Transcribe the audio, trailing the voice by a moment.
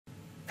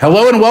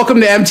Hello and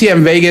welcome to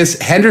MtM Vegas.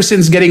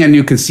 Henderson's getting a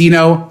new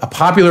casino. A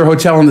popular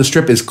hotel on the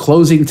Strip is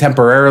closing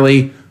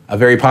temporarily. A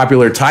very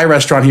popular Thai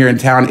restaurant here in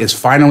town is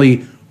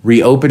finally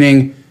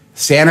reopening.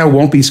 Santa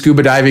won't be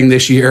scuba diving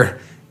this year,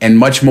 and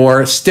much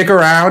more. Stick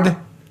around.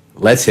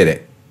 Let's hit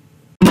it.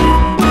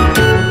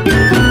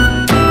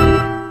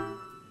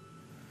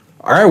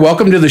 All right,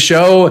 welcome to the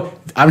show.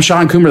 I'm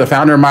Sean Coomer, the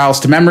founder of Miles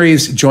to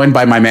Memories, joined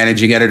by my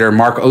managing editor,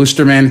 Mark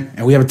Osterman.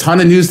 And we have a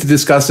ton of news to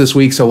discuss this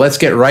week, so let's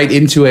get right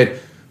into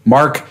it.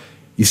 Mark,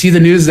 you see the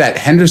news that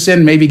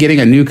Henderson may be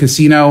getting a new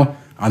casino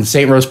on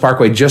St. Rose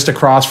Parkway just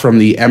across from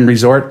the M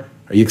Resort.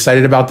 Are you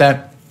excited about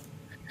that?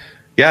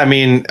 Yeah, I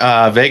mean,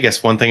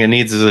 Vegas, one thing it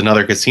needs is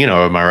another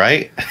casino. Am I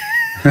right?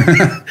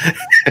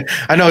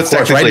 I know it's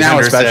technically right now,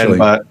 Henderson, especially.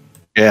 But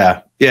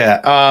yeah.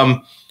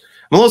 I'm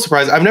a little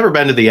surprised. I've never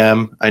been to the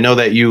M. I know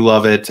that you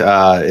love it.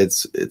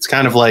 It's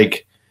kind of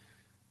like,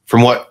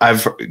 from what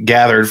I've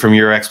gathered from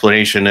your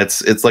explanation,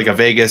 it's like a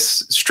Vegas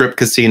Strip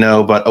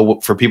casino,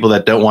 but for people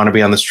that don't want to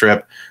be on the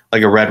Strip,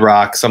 like a Red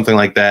Rock, something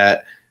like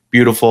that.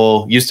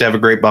 Beautiful. Used to have a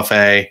great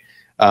buffet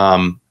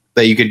that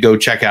you could go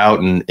check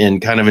out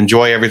and kind of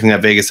enjoy everything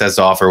that Vegas has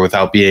to offer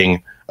without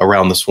being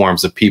around the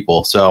swarms of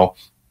people. So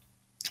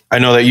I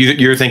know that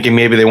you're thinking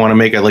maybe they want to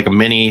make it like a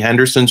mini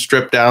Henderson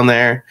Strip down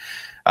there,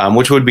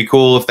 which would be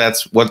cool if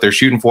that's what they're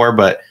shooting for.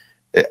 But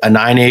a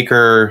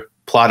 9-acre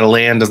plot of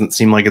land doesn't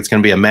seem like it's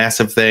going to be a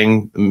massive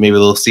thing. Maybe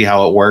they'll see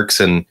how it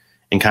works and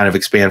kind of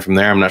expand from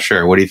there. I'm not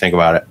sure. What do you think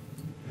about it?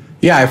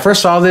 Yeah, I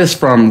first saw this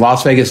from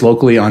Las Vegas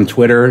locally on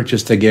Twitter,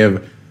 just to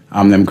give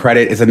them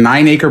credit. It's a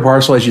 9-acre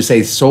parcel, as you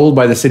say, sold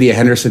by the city of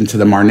Henderson to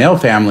the Marnell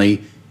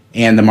family.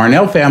 And the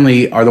Marnell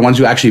family are the ones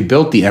who actually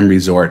built the M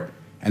Resort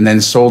and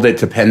then sold it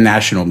to Penn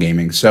National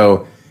Gaming.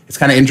 So it's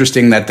kind of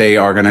interesting that they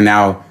are going to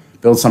now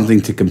build something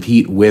to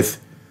compete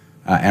with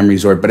M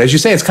Resort. But as you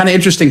say, it's kind of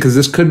interesting because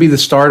this could be the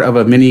start of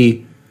a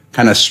mini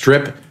kind of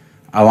strip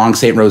along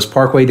St. Rose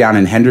Parkway down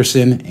in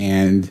Henderson.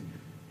 And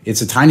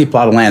it's a tiny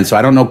plot of land, so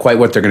I don't know quite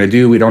what they're going to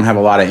do. We don't have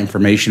a lot of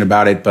information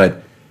about it,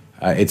 but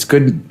it's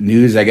good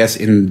news, I guess,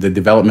 in the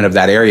development of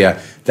that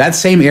area. That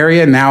same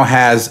area now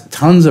has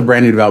tons of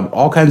brand new development,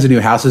 all kinds of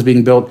new houses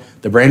being built.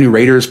 The brand new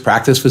Raiders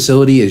practice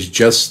facility is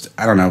just,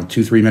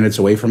 2-3 minutes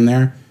away from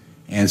there.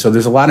 And so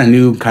there's a lot of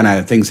new kind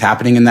of things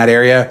happening in that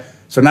area.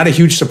 So not a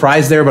huge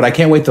surprise there, but I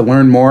can't wait to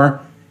learn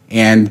more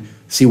and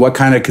see what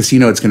kind of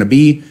casino it's going to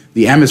be.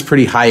 The M is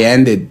pretty high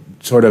end. It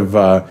sort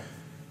of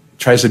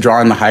tries to draw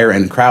in the higher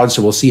end crowd,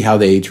 so we'll see how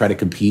they try to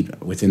compete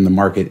within the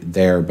market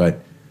there. But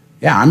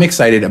yeah, I'm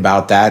excited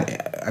about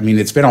that. I mean,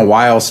 it's been a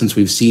while since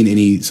we've seen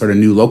any sort of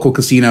new local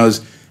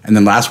casinos. And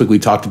then last week we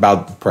talked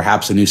about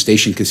perhaps a new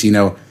station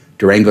casino,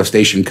 Durango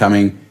Station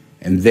coming,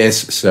 and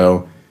this.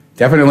 So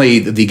definitely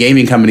the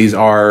gaming companies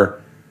are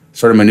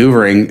sort of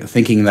maneuvering,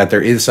 thinking that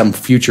there is some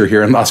future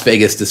here in Las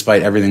Vegas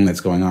despite everything that's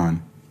going on.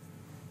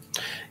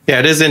 Yeah,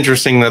 it is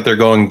interesting that they're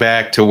going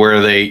back to where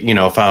they,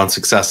 found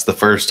success the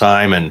first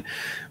time, and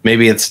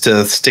maybe it's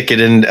to stick it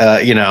in,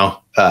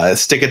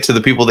 stick it to the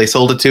people they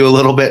sold it to a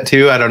little bit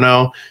too. I don't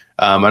know.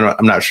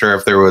 I'm not sure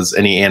if there was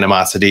any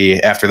animosity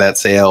after that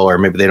sale, or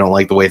maybe they don't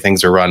like the way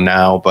things are run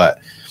now,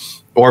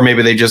 or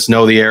maybe they just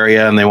know the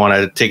area and they want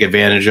to take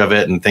advantage of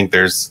it and think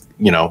there's,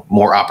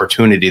 more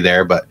opportunity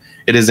there. But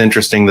it is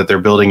interesting that they're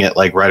building it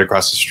like right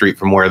across the street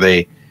from where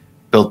they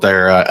built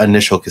their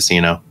initial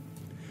casino.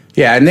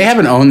 Yeah, and they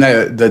haven't owned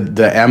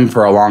the M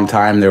for a long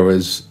time. It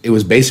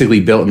was basically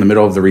built in the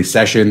middle of the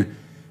recession,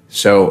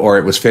 or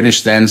it was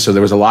finished then. So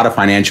there was a lot of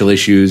financial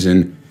issues,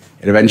 and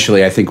it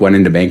eventually, I think, went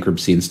into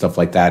bankruptcy and stuff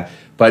like that.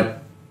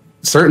 But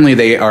certainly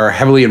they are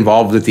heavily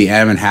involved with the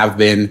M and have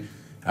been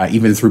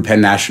even through Penn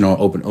National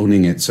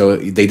owning it. So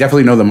they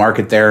definitely know the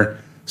market there.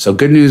 So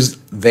good news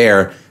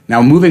there.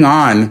 Now moving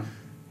on,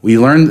 we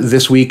learned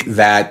this week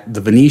that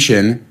the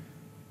Venetian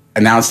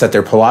announced that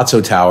their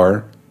Palazzo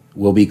Tower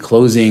will be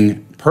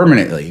closing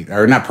permanently,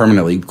 or not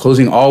permanently,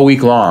 closing all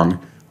week long,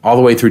 all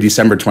the way through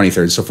December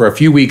 23rd. So for a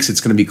few weeks,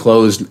 it's going to be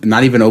closed,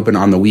 not even open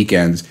on the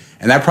weekends.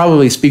 And that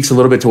probably speaks a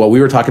little bit to what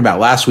we were talking about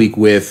last week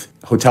with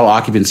hotel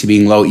occupancy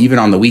being low, even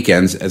on the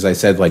weekends. As I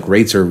said, like,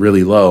 rates are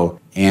really low.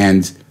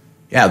 And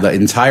yeah, the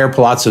entire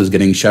Palazzo is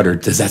getting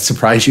shuttered. Does that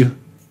surprise you?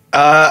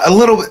 A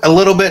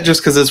little bit,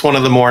 just because it's one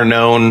of the more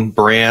known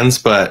brands,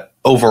 but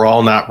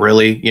overall, not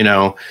really.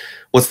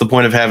 What's the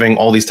point of having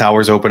all these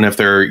towers open if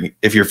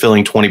you're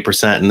filling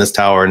 20% in this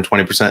tower and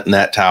 20% in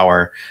that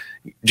tower?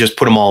 Just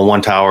put them all in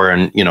one tower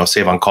and,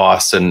 save on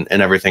costs and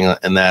everything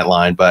in that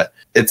line. But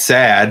it's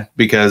sad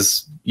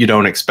because you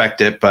don't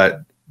expect it.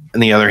 But on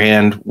the other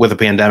hand, with a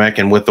pandemic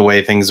and with the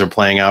way things are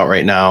playing out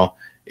right now,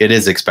 it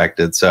is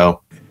expected.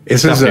 So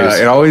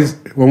it always,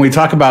 when we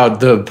talk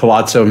about the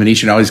Palazzo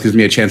Venetian, it always gives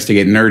me a chance to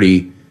get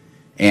nerdy.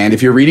 And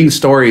if you're reading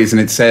stories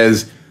and it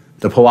says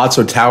the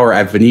Palazzo Tower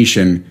at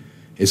Venetian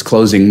is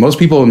closing, most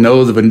people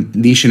know the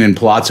Venetian and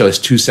Palazzo as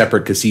two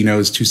separate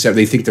casinos.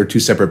 They think they're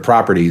two separate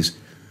properties,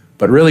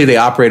 but really they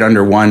operate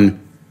under one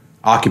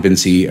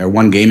occupancy or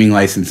one gaming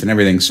license and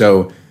everything.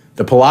 So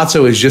the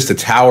Palazzo is just a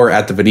tower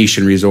at the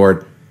Venetian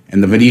Resort,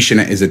 and the Venetian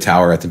is a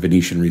tower at the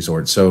Venetian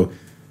Resort. So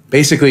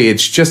basically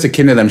it's just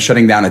akin to them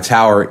shutting down a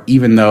tower,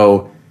 even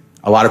though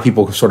a lot of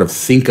people sort of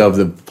think of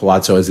the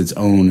Palazzo as its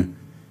own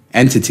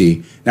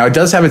entity. Now, it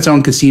does have its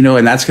own casino,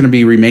 and that's going to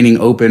be remaining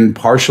open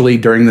partially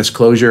during this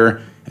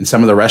closure, and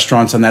some of the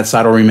restaurants on that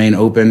side will remain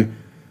open.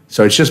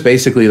 So it's just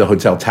basically the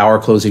hotel tower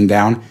closing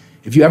down.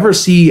 If you ever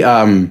see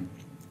the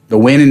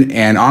Wynn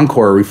and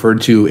Encore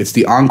referred to, it's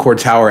the Encore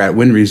Tower at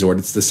Wynn Resort.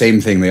 It's the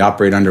same thing. They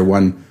operate under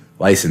one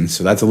license.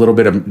 So that's a little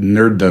bit of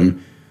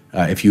nerddom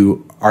if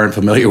you aren't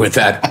familiar with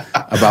that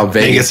about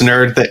Vegas. Vegas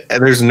nerd.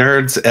 There's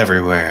nerds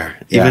everywhere,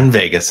 even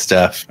Vegas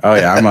stuff. Oh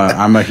yeah,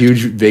 I'm a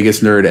huge Vegas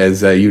nerd,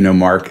 as you know,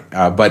 Mark.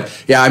 But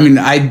yeah, I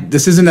mean,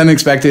 this isn't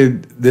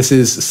unexpected. This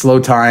is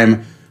slow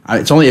time.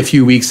 It's only a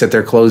few weeks that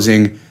they're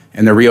closing,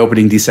 and they're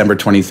reopening December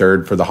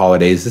 23rd for the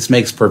holidays. This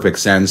makes perfect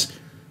sense.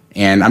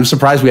 And I'm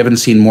surprised we haven't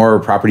seen more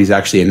properties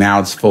actually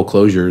announce full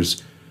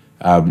closures,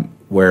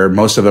 where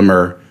most of them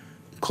are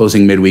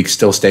closing midweek,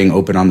 still staying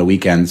open on the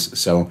weekends.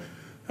 So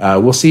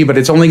we'll see, but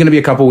it's only going to be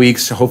a couple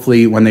weeks.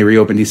 Hopefully when they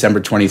reopen December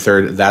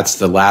 23rd, that's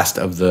the last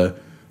of the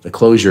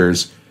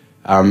closures,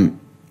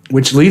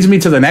 which leads me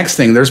to the next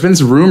thing. There's been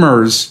some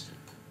rumors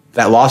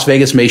that Las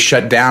Vegas may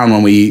shut down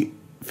when we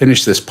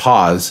finish this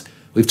pause.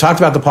 We've talked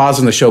about the pause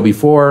on the show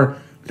before,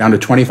 down to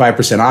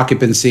 25%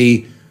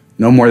 occupancy,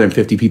 no more than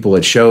 50 people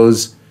at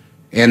shows.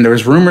 And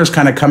there's rumors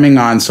kind of coming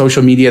on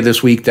social media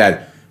this week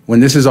that when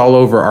this is all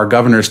over, our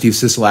governor, Steve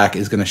Sisolak,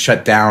 is going to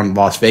shut down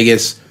Las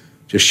Vegas,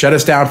 just shut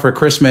us down for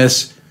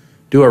Christmas,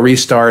 do a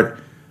restart.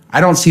 I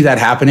don't see that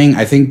happening.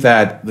 I think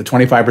that the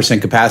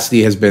 25%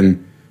 capacity has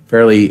been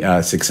fairly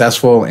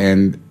successful,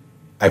 and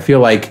I feel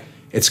like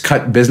it's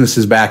cut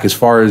businesses back as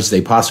far as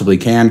they possibly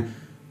can.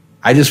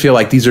 I just feel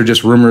like these are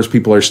just rumors.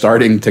 People are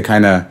starting to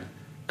kind of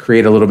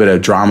create a little bit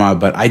of drama,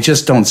 but I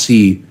just don't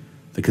see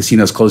the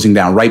casinos closing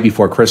down right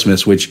before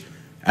Christmas, which,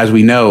 as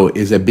we know,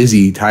 is a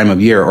busy time of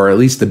year, or at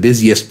least the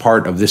busiest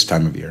part of this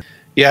time of year.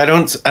 Yeah, I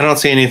don't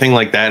see anything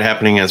like that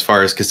happening as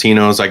far as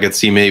casinos. I could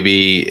see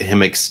maybe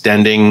him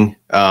extending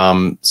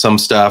some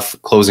stuff,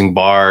 closing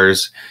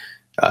bars,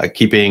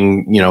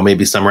 keeping,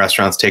 maybe some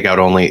restaurants takeout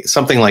only,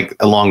 something like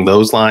along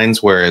those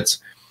lines where it's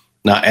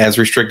not as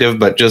restrictive,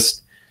 but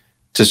just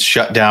to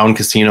shut down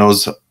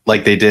casinos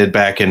like they did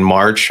back in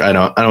March. I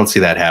don't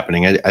see that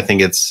happening. I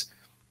think it's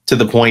to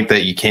the point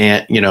that you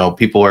can't,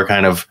 people are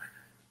kind of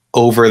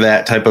over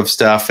that type of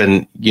stuff.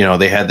 And,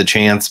 they had the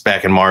chance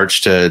back in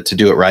March to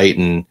do it right,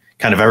 and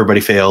kind of everybody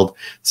failed.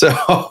 So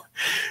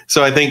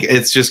I think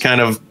it's just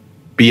kind of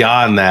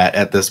beyond that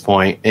at this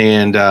point.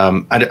 And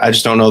I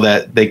just don't know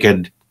that they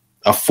could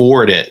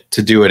afford it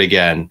to do it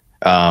again,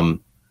 and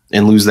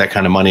lose that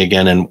kind of money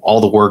again, and all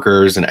the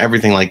workers and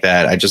everything like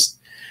that. I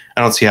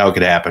don't see how it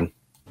could happen.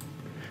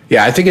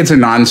 Yeah, I think it's a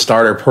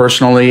non-starter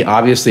personally.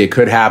 Obviously, it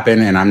could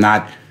happen, and I'm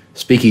not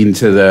speaking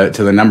to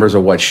the numbers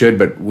of what should,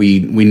 but we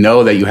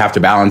know that you have to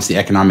balance the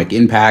economic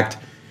impact,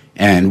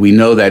 and we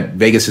know that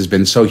Vegas has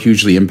been so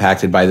hugely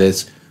impacted by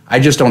this. I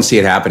just don't see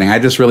it happening. I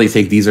just really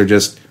think these are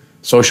just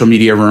social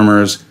media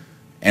rumors,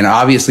 and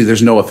obviously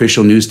there's no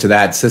official news to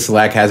that.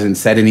 Sisolak hasn't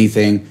said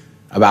anything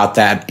about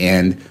that,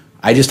 and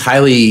I just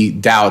highly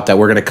doubt that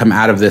we're going to come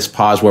out of this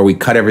pause where we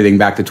cut everything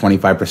back to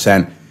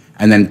 25%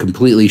 and then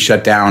completely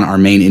shut down our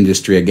main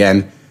industry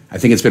again. I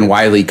think it's been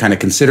widely kind of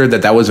considered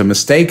that was a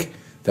mistake,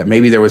 that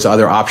maybe there was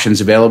other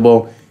options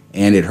available,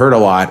 and it hurt a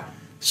lot.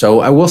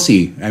 So we'll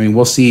see. I mean,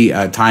 we'll see.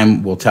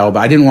 Time will tell. But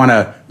I didn't want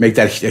to make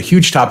that a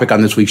huge topic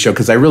on this week's show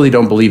because I really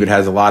don't believe it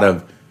has a lot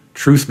of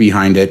truth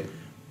behind it.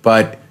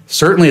 But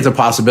certainly it's a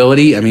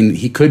possibility. I mean,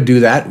 he could do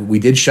that. We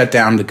did shut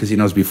down the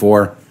casinos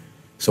before,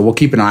 so we'll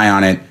keep an eye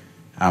on it.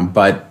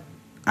 But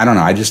I don't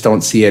know. I just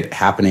don't see it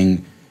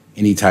happening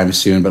anytime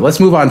soon. But let's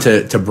move on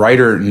to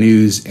brighter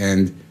news.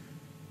 And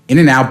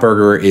In-N-Out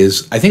Burger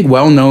is, I think,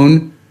 well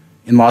known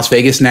in Las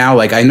Vegas now.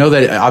 Like, I know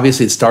that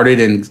obviously it started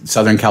in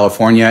Southern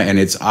California and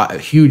it's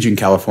huge in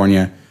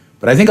California,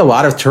 but I think a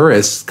lot of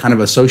tourists kind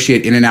of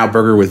associate In-N-Out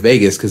Burger with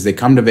Vegas because they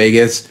come to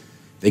Vegas,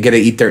 they get to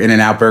eat their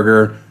In-N-Out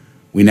Burger.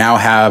 We now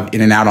have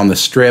In-N-Out on the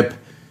Strip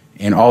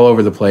and all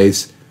over the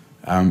place,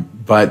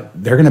 but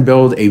they're going to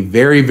build a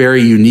very,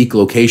 very unique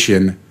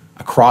location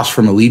across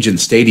from Allegiant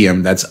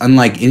Stadium that's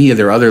unlike any of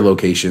their other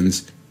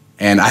locations.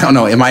 And I don't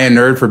know, am I a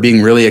nerd for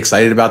being really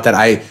excited about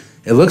that?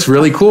 It looks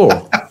really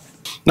cool.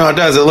 No, it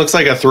does. It looks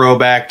like a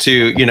throwback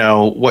to,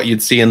 what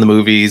you'd see in the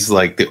movies,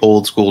 like the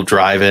old school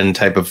drive-in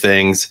type of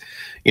things.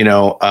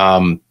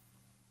 I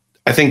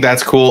think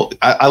that's cool.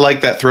 I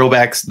like that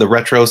throwbacks, the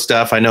retro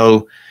stuff. I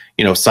know,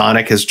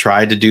 Sonic has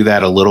tried to do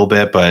that a little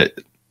bit, but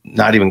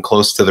not even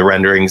close to the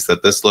renderings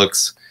that this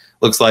looks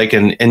like.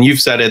 And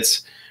you've said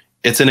it's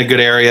in a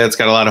good area. It's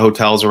got a lot of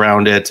hotels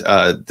around it.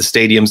 The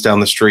stadium's down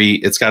the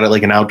street. It's got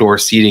like an outdoor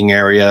seating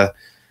area.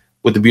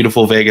 With the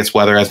beautiful Vegas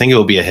weather, I think it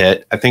will be a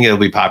hit. I think it'll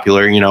be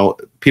popular.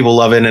 People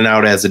love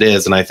In-N-Out as it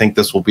is, and I think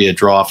this will be a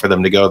draw for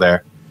them to go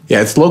there.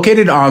 Yeah, it's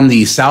located on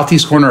the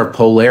southeast corner of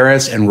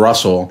Polaris and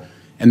Russell,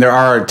 and there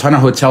are a ton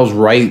of hotels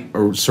right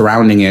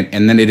surrounding it,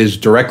 and then it is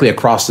directly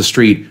across the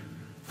street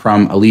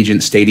from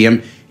Allegiant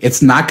Stadium.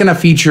 It's not going to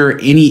feature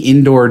any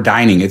indoor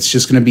dining. It's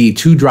just going to be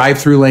 2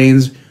 drive-through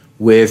lanes,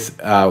 with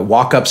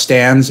walk-up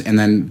stands and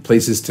then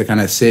places to kind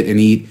of sit and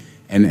eat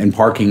and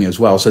parking as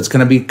well. So it's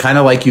going to be kind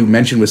of like you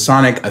mentioned with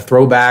Sonic, a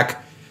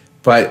throwback,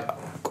 but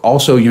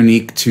also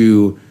unique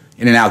to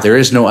In-N-Out. There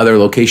is no other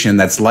location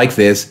that's like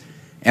this.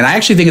 And I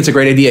actually think it's a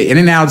great idea.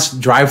 In-N-Out's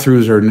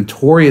drive-thrus are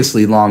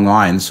notoriously long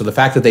lines. So the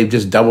fact that they've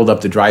just doubled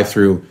up the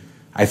drive-thru,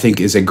 I think,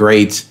 is a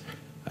great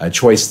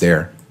choice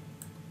there.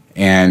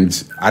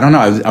 And I don't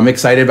know. I'm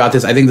excited about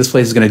this. I think this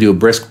place is going to do a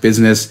brisk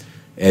business.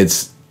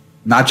 It's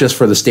not just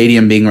for the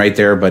stadium being right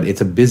there, but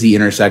it's a busy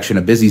intersection,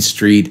 a busy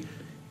street,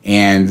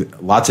 and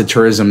lots of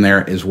tourism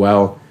there as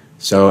well.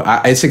 So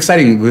it's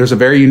exciting. There's a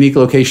very unique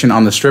location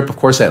on the Strip, of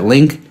course, at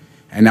Link,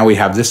 and now we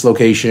have this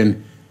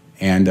location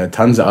and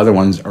tons of other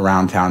ones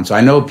around town. So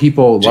I know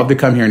people love to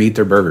come here and eat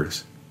their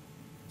burgers.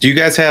 Do you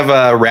guys have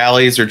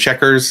rallies or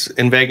checkers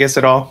in Vegas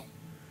at all?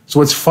 So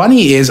what's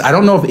funny is, I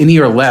don't know if any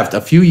are left.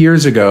 A few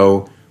years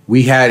ago,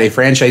 we had a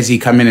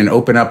franchisee come in and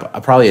open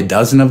up probably a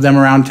dozen of them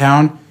around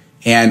town.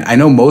 And I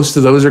know most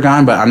of those are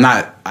gone, but I'm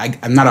not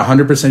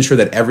 100% sure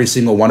that every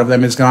single one of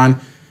them is gone.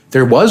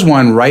 There was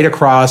one right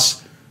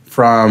across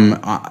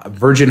from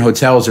Virgin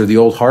Hotels, or the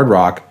old Hard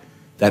Rock,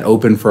 that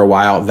opened for a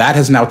while. That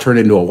has now turned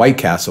into a White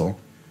Castle,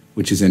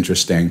 which is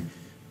interesting.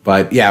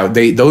 But yeah,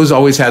 those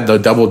always had the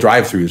double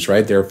drive-thrus,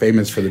 right? They're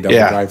famous for the double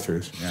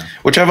drive-thrus. Yeah.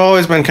 Which I've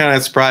always been kind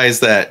of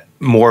surprised that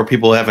more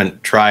people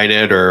haven't tried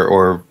it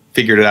or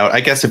figured it out.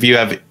 I guess if you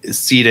have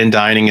seat-in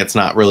dining, it's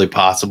not really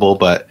possible,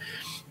 but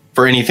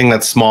for anything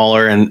that's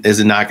smaller and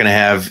is not going to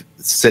have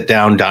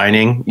sit-down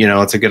dining,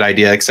 it's a good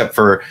idea, except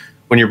for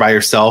when you're by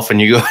yourself and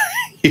you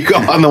go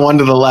on the one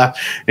to the left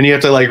and you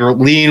have to like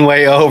lean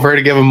way over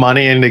to give them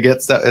money and to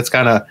get stuff. It's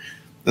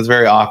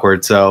very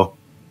awkward. So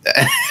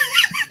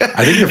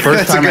I think the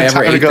first time I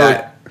ever ate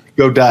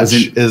go Dutch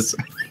is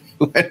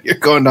when you're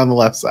going down the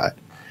left side.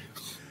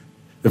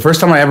 The first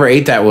time I ever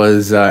ate that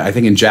was, I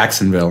think, in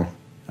Jacksonville.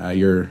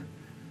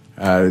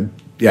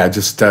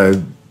 Just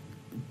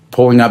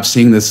pulling up,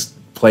 seeing this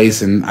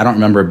place, and I don't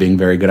remember it being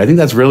very good. I think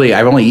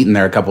I've only eaten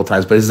there a couple of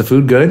times, but is the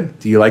food good?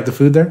 Do you like the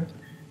food there?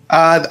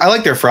 I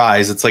like their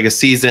fries. It's like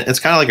it's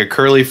kind of like a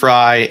curly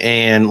fry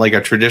and like a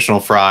traditional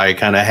fry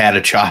kind of had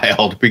a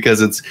child,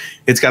 because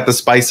it's got the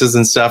spices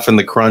and stuff and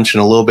the crunch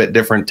and a little bit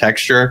different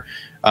texture.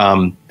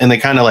 And they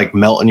kind of like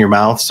melt in your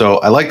mouth. So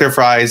I like their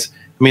fries.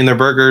 I mean, their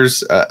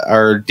burgers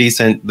are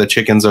decent. The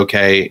chicken's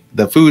okay.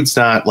 The food's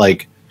not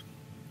like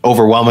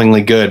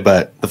overwhelmingly good,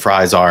 but the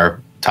fries are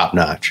top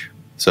notch.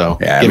 So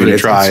give it a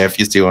try if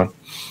you see one.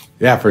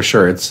 Yeah, for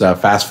sure. It's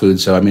fast food.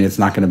 So, I mean, it's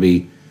not going to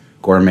be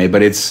gourmet,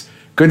 but it's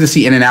good to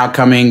see In-N-Out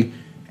coming.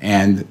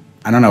 And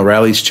I don't know,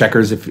 Rally's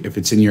Checkers, if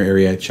it's in your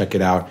area, check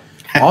it out.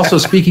 Also,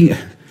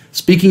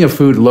 speaking of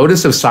food,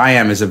 Lotus of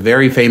Siam is a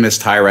very famous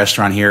Thai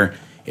restaurant here.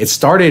 It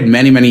started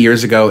many, many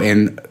years ago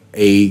in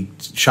a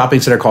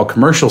shopping center called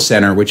Commercial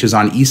Center, which is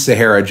on East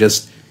Sahara,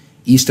 just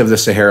east of the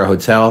Sahara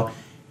Hotel.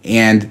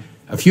 And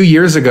a few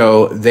years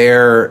ago,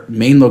 their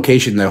main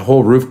location, the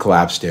whole roof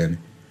collapsed in.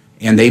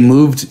 And they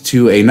moved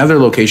to another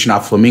location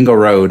off Flamingo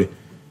Road,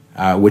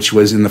 which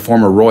was in the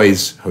former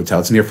Roy's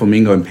Hotel. It's near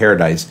Flamingo and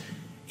Paradise.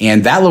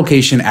 And that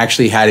location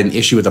actually had an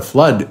issue with a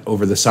flood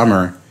over the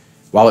summer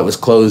while it was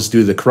closed due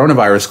to the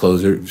coronavirus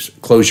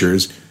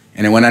closures,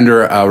 and it went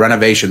under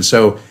renovation.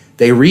 So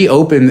they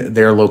reopened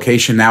their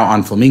location now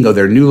on Flamingo,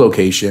 their new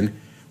location,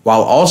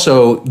 while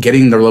also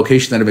getting their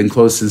location that had been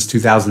closed since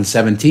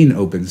 2017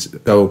 opens.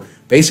 So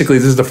basically,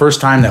 this is the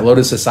first time that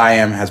Lotus of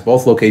Siam has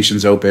both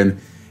locations open.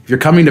 If you're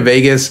coming to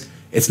Vegas,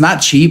 it's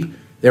not cheap.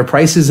 Their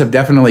prices have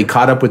definitely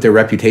caught up with their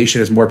reputation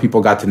as more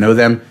people got to know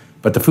them,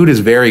 but the food is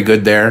very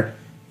good there,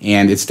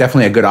 and it's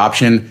definitely a good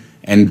option.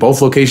 And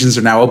both locations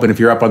are now open. If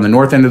you're up on the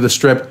north end of the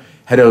Strip,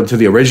 head out to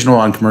the original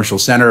on Commercial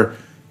Center,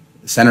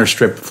 Center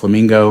Strip,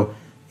 Flamingo.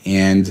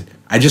 And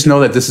I just know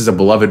that this is a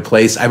beloved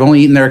place. I've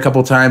only eaten there a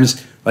couple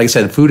times. Like I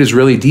said, the food is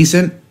really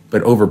decent,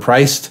 but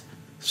overpriced.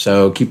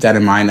 So keep that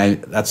in mind.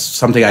 That's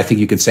something I think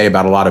you could say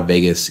about a lot of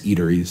Vegas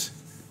eateries.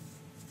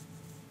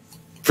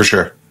 For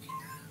sure.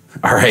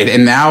 All right.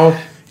 And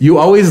now you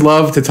always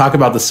love to talk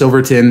about the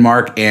Silverton,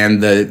 Mark,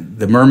 and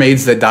the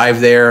mermaids that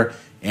dive there,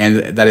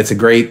 and that it's a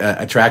great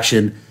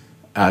attraction.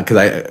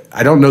 Because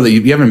I don't know that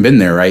you haven't been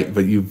there, right?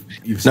 But you've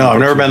no, I've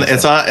never been.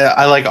 It's not.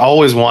 I like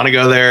always want to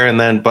go there,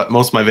 but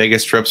most of my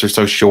Vegas trips are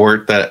so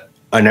short that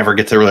I never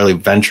get to really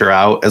venture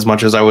out as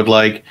much as I would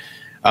like.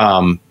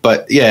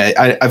 But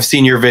yeah, I've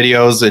seen your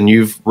videos and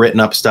you've written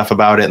up stuff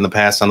about it in the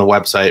past on the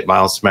website,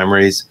 Miles to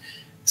Memories.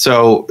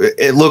 So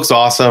it looks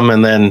awesome.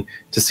 And then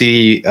to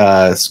see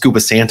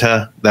Scuba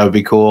Santa, that would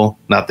be cool.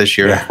 Not this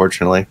year,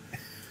 unfortunately.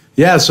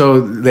 Yeah, so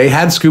they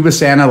had Scuba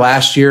Santa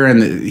last year,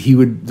 and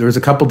there was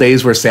a couple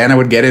days where Santa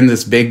would get in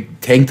this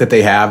big tank that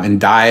they have and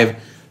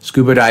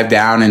scuba dive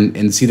down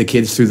and see the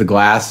kids through the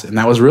glass, and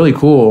that was really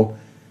cool.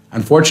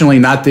 Unfortunately,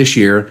 not this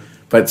year,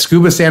 but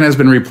Scuba Santa has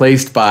been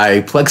replaced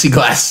by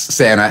plexiglass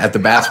Santa at the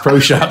Bass Pro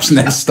Shops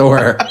next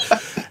door.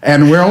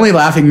 And we're only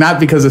laughing not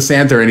because of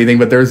Santa or anything,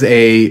 but there's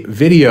a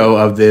video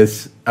of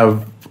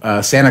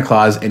Santa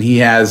Claus, and he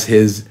has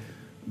his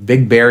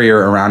big barrier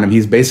around him.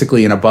 He's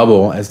basically in a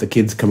bubble as the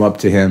kids come up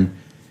to him.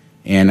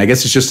 And I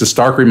guess it's just a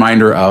stark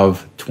reminder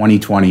of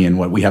 2020 and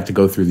what we have to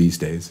go through these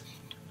days.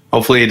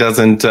 Hopefully he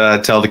doesn't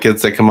tell the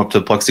kids that come up to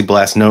the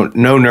plexiglass, no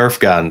Nerf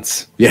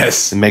guns.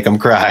 Yes. And make them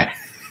cry.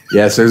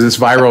 Yes, there's this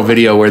viral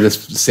video where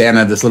this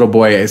little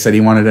boy said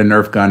he wanted a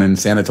Nerf gun, and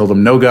Santa told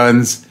him no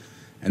guns,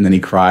 and then he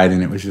cried,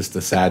 and it was just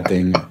a sad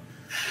thing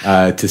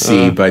to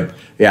see. But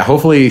yeah,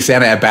 hopefully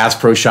Santa at Bass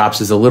Pro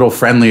Shops is a little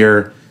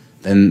friendlier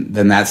than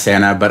that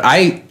Santa. But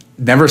I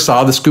never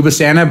saw the Scuba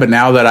Santa, but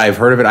now that I've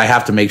heard of it, I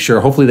have to make sure.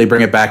 Hopefully they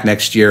bring it back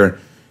next year,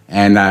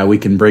 and we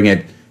can bring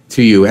it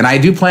to you. And I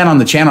do plan on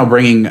the channel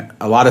bringing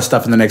a lot of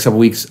stuff in the next couple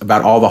weeks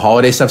about all the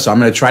holiday stuff. So I'm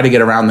going to try to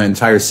get around the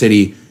entire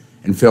city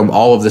and film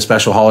all of the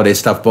special holiday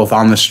stuff, both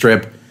on the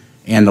Strip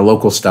and the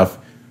local stuff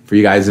for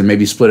you guys, and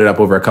maybe split it up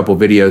over a couple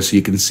videos so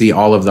you can see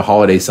all of the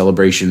holiday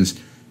celebrations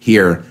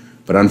here.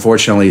 But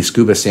unfortunately,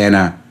 Scuba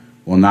Santa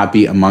will not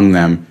be among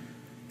them.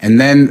 And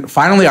then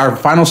finally, our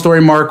final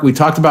story, Mark, we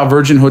talked about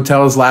Virgin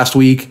Hotels last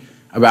week,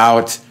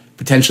 about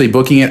potentially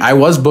booking it. I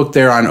was booked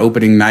there on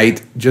opening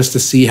night just to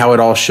see how it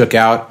all shook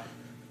out.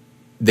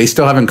 They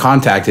still haven't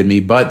contacted me,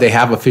 but they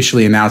have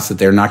officially announced that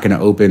they're not going to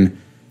open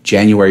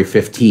January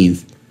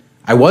 15th.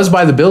 I was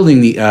by the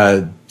building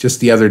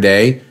just the other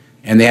day,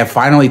 and they have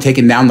finally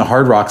taken down the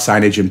Hard Rock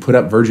signage and put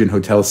up Virgin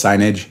Hotel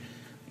signage.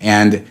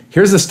 And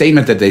here's the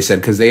statement that they said,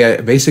 because they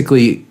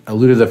basically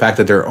alluded to the fact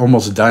that they're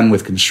almost done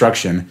with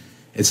construction.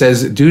 It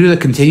says, due to the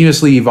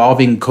continuously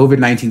evolving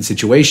COVID-19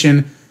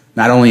 situation,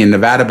 not only in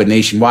Nevada but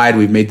nationwide,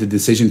 we've made the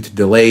decision to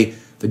delay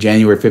the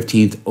January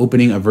 15th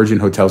opening of Virgin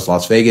Hotels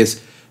Las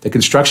Vegas. The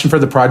construction for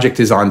the project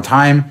is on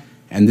time,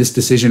 and this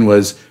decision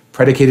was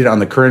predicated on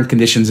the current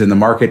conditions in the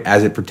market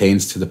as it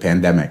pertains to the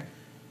pandemic.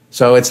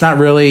 So it's not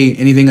really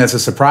anything that's a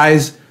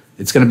surprise.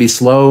 It's going to be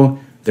slow.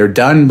 They're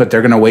done, but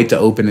they're going to wait to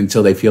open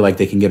until they feel like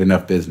they can get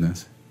enough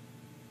business.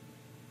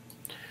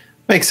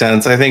 Makes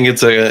sense. I think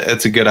it's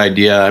a good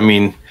idea. I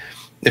mean,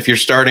 if you're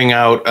starting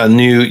out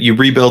you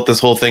rebuilt this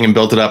whole thing and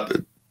built it up,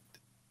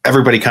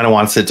 everybody kind of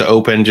wants it to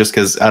open just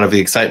because out of the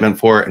excitement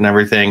for it and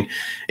everything.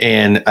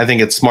 And I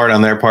think it's smart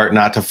on their part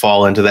not to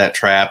fall into that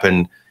trap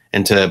and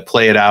to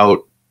play it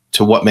out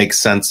to what makes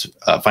sense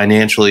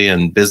financially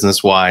and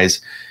business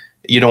wise.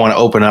 You don't want to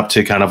open up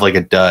to kind of like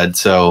a dud.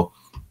 So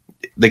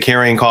the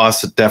carrying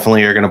costs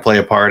definitely are going to play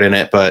a part in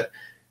it, but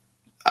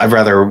I'd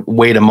rather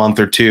wait a month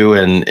or two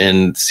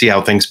and see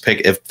how things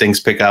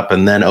pick up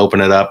and then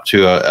open it up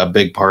to a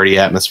big party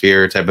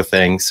atmosphere type of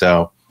thing.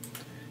 So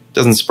it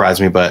doesn't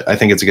surprise me, but I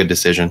think it's a good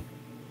decision.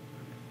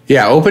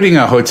 Yeah, opening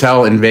a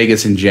hotel in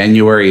Vegas in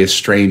January is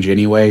strange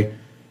anyway.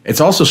 It's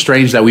also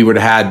strange that we would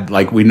have had,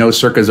 like, we know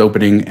Circa's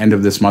opening end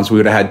of this month, so we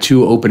would have had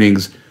 2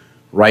 openings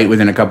right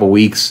within a couple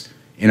weeks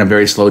in a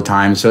very slow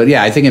time. So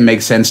yeah, I think it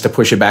makes sense to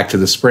push it back to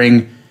the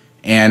spring.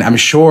 And I'm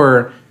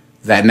sure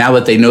that now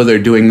that they know they're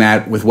doing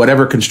that, with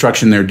whatever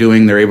construction they're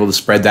doing, they're able to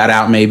spread that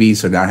out maybe,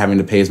 so not having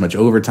to pay as much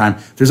overtime.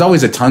 There's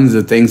always tons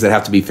of things that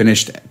have to be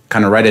finished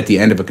kind of right at the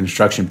end of a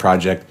construction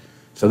project.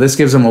 So this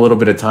gives them a little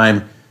bit of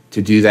time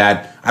to do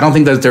that. I don't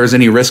think that there's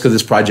any risk of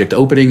this project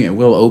opening. It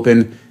will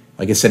open.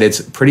 Like I said,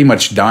 it's pretty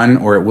much done,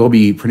 or it will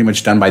be pretty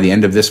much done by the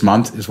end of this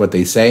month is what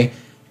they say.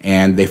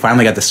 And they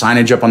finally got the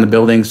signage up on the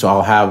building, so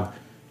I'll have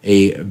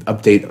a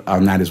update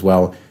on that as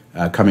well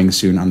coming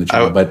soon on the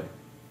channel. But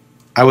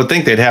I would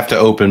think they'd have to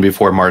open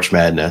before March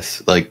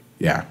Madness. Like,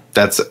 yeah,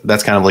 that's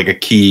kind of like a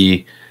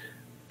key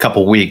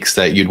couple weeks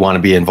that you'd want to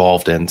be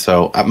involved in.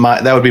 So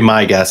that would be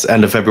my guess.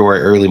 End of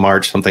February, early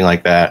March, something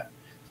like that.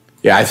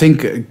 Yeah, I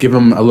think give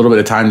them a little bit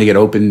of time to get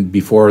open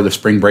before the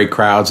spring break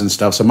crowds and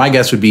stuff. So my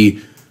guess would be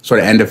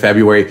sort of end of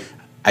February.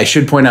 I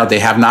should point out they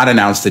have not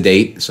announced the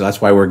date, so that's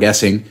why we're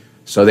guessing.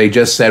 So they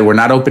just said we're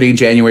not opening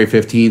January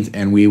 15th,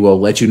 and we will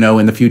let you know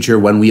in the future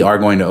when we are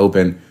going to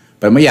open.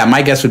 But yeah,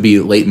 my guess would be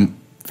late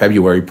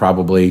February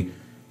probably,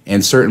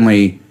 and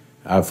certainly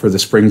for the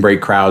spring break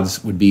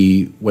crowds would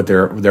be what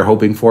they're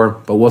hoping for.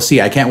 But we'll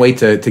see. I can't wait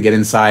to get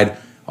inside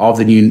all of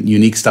the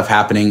unique stuff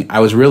happening. I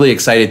was really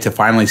excited to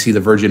finally see the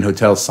Virgin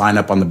Hotel sign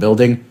up on the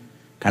building.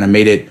 Kind of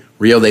made it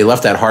real. They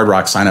left that Hard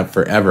Rock sign up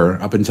forever,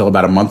 up until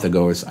about a month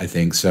ago, I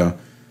think. So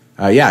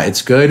yeah,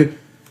 it's good.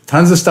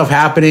 Tons of stuff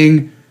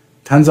happening.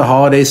 Tons of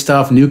holiday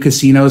stuff. New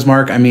casinos,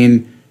 Mark. I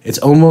mean, it's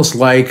almost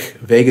like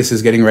Vegas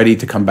is getting ready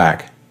to come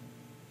back.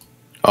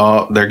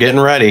 Oh, they're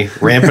getting ready,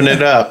 ramping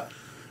it up.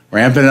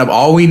 Ramping it up.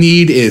 All we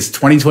need is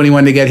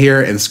 2021 to get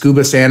here and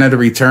Scuba Santa to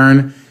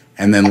return,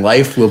 and then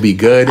life will be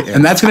good.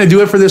 And that's going to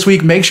do it for this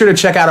week. Make sure to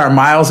check out our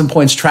Miles and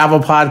Points travel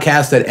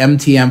podcast at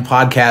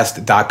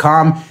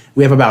mtmpodcast.com.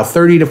 We have about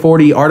 30 to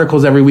 40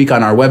 articles every week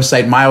on our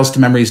website,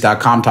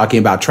 milestomemories.com, talking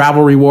about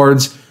travel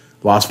rewards,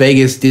 Las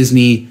Vegas,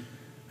 Disney,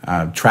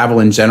 travel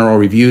in general,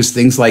 reviews,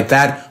 things like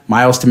that,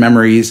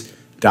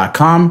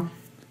 milestomemories.com.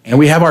 And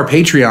we have our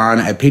Patreon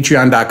at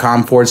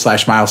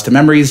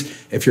patreon.com/milestomemories.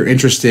 If you're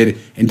interested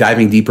in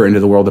diving deeper into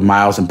the world of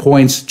miles and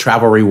points,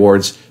 travel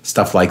rewards,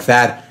 stuff like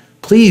that,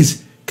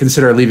 please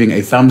consider leaving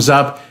a thumbs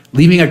up,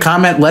 leaving a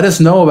comment. Let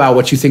us know about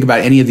what you think about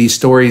any of these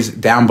stories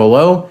down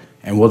below,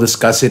 and we'll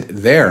discuss it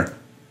there.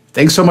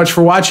 Thanks so much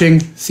for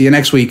watching. See you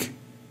next week.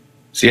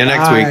 See you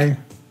next week.